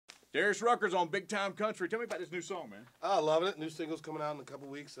Darius Rucker's on Big Time Country. Tell me about this new song, man. Loving it. New single's coming out in a couple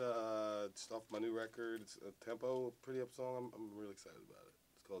weeks. It's off my new record. It's a tempo, pretty up song. I'm really excited about it.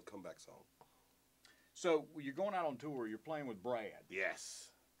 It's called Comeback Song. So you're going out on tour. You're playing with Brad. Yes.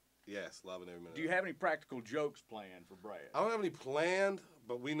 Yes, loving every minute. Do you have any practical jokes planned for Brad? I don't have any planned,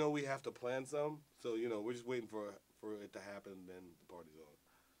 but we know we have to plan some. So, we're just waiting for it to happen, and then the party's on.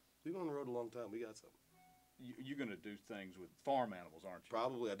 We've been on the road a long time. We got something. You're going to do things with farm animals, aren't you?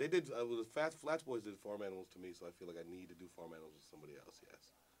 Probably. They did. Flats Boys did farm animals to me, so I feel like I need to do farm animals with somebody else.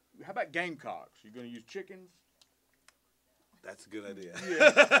 Yes. How about gamecocks? You're going to use chickens? That's a good idea.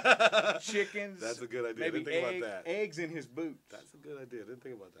 Yeah. Chickens. That's a good idea. Maybe Didn't think about that. Eggs in his boots. That's a good idea. Didn't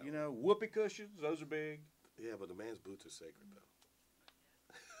think about that. Whoopee cushions. Those are big. Yeah, but the man's boots are sacred,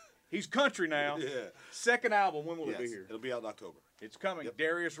 though. He's country now. Yeah. Second album. When will it be here? It'll be out in October. It's coming. Yep.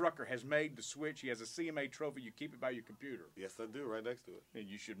 Darius Rucker has made the switch. He has a CMA trophy. You keep it by your computer. Yes, I do. Right next to it. And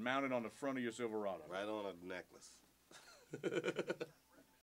you should mount it on the front of your Silverado. Right on a necklace.